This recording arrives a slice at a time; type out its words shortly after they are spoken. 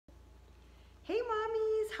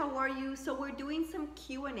how are you? So we're doing some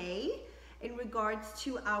Q&A in regards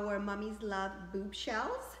to our Mummies Love Boob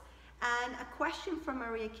Shells. And a question from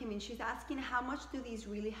Maria came in. She's asking, how much do these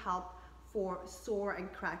really help for sore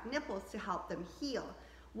and cracked nipples to help them heal?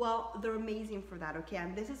 Well, they're amazing for that, okay?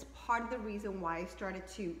 And this is part of the reason why I started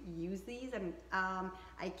to use these, and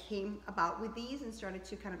I came about with these and started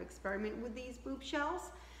to kind of experiment with these boob shells,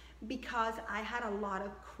 because I had a lot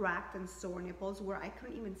of cracked and sore nipples where I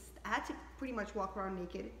couldn't even, I had to pretty much walk around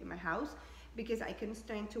naked in my house because I couldn't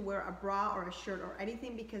stand to wear a bra or a shirt or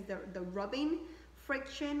anything because the rubbing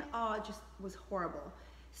friction just was horrible.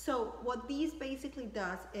 So what these basically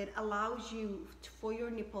does, it allows you for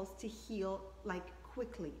your nipples to heal like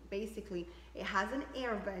quickly. Basically, it has an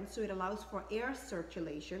air vent, so it allows for air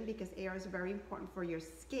circulation because air is very important for your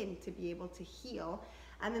skin to be able to heal.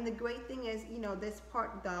 And then the great thing is, you know, this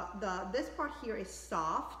part, this part here is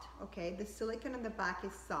soft, okay? The silicone on the back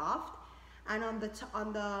is soft, and on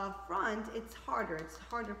the front, it's harder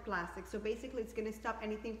plastic. So basically, it's gonna stop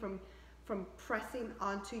anything from pressing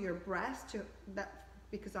onto your breast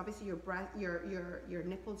because obviously your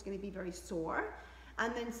nipple is gonna be very sore.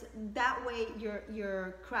 And then that way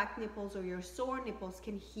your cracked nipples or your sore nipples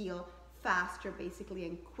can heal faster basically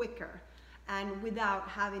and quicker, and without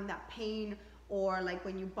having that pain, or like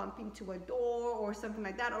when you bump into a door or something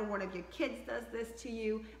like that, or one of your kids does this to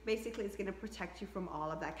you. Basically, it's gonna protect you from all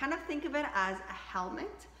of that. Kind of think of it as a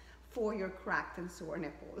helmet for your cracked and sore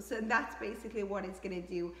nipples. And that's basically what it's gonna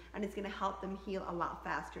do, and it's gonna help them heal a lot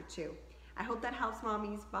faster too. I hope that helps,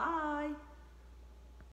 mommies. Bye.